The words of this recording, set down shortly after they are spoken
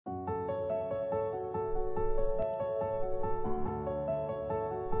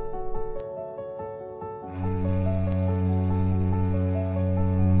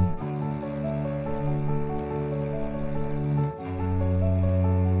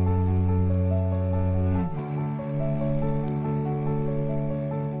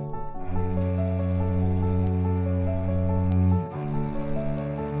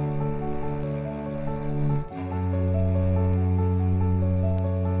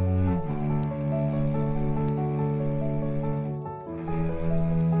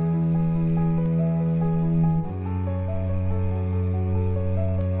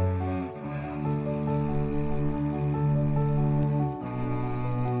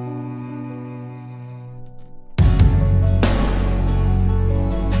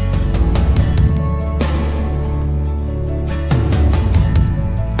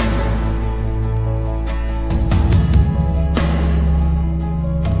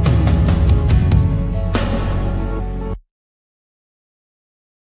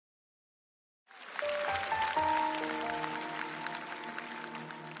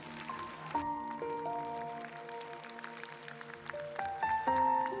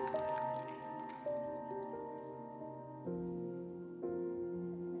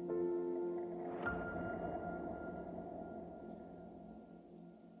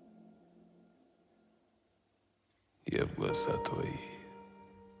Я в глаза твои,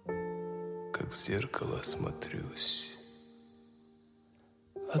 как в зеркало смотрюсь.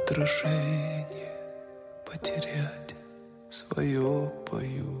 Отражение потерять свое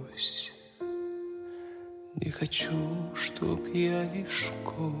боюсь. Не хочу, чтоб я лишь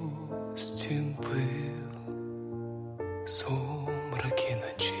гостем был в сумраке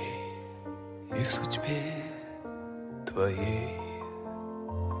ночей и в судьбе твоей.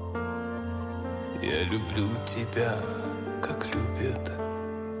 Я люблю тебя, как любят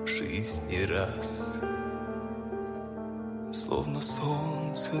в жизни раз. Словно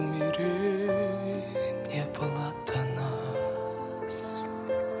солнце в мире не было до нас.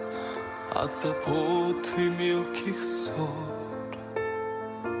 От забот и мелких ссор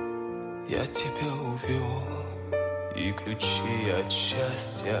я тебя увел, и ключи от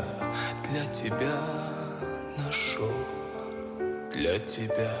счастья для тебя нашел, для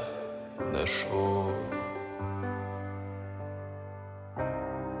тебя нашел.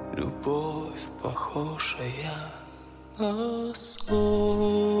 Любовь, похожая на сон,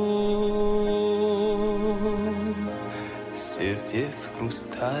 сердец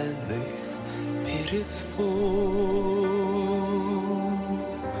хрустальных перезвон.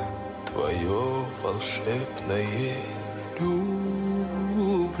 Твое волшебное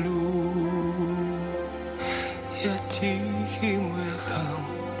люблю я тихим эхом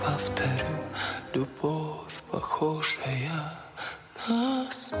повторю. Любовь, похожая на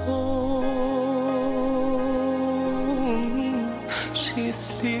сон,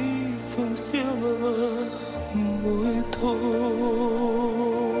 счастливым сделала мой дом.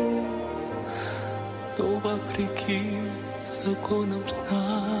 Но вопреки законам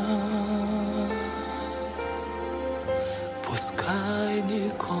сна, пускай не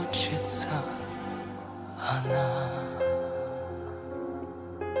кончится она.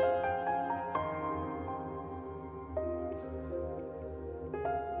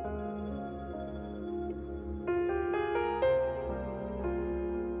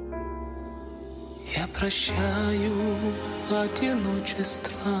 Я прощаю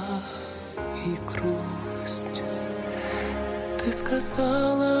одиночество и грусть. Ты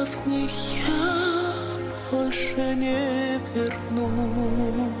сказала в них, я больше не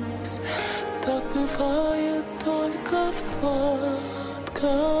вернусь. Так бывает только в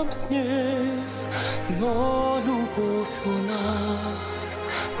сладком сне, но любовь у нас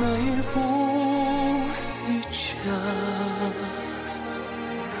наяву сейчас.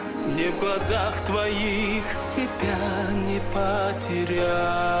 Мне в глазах твоих себя не потерять.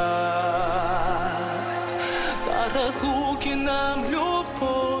 До разлуки нам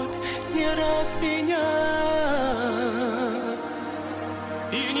любовь не разменять.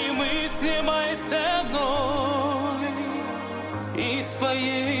 И немыслимой ценой, и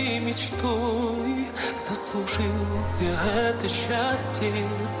своей мечтой заслужил я это счастье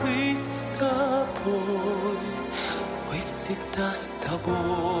быть с тобой. Быть всегда с тобой.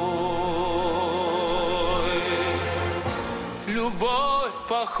 Любовь,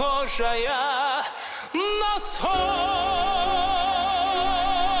 похожая на сон,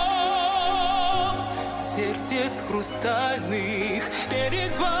 сердец хрустальных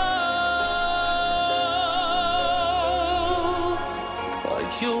перезвон.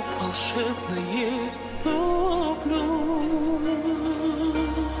 Твое волшебное люблю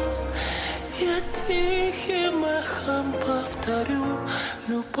я тихим эхом повторю.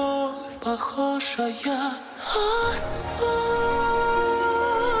 Любовь, похожая на сон,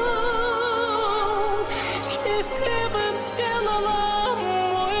 счастливый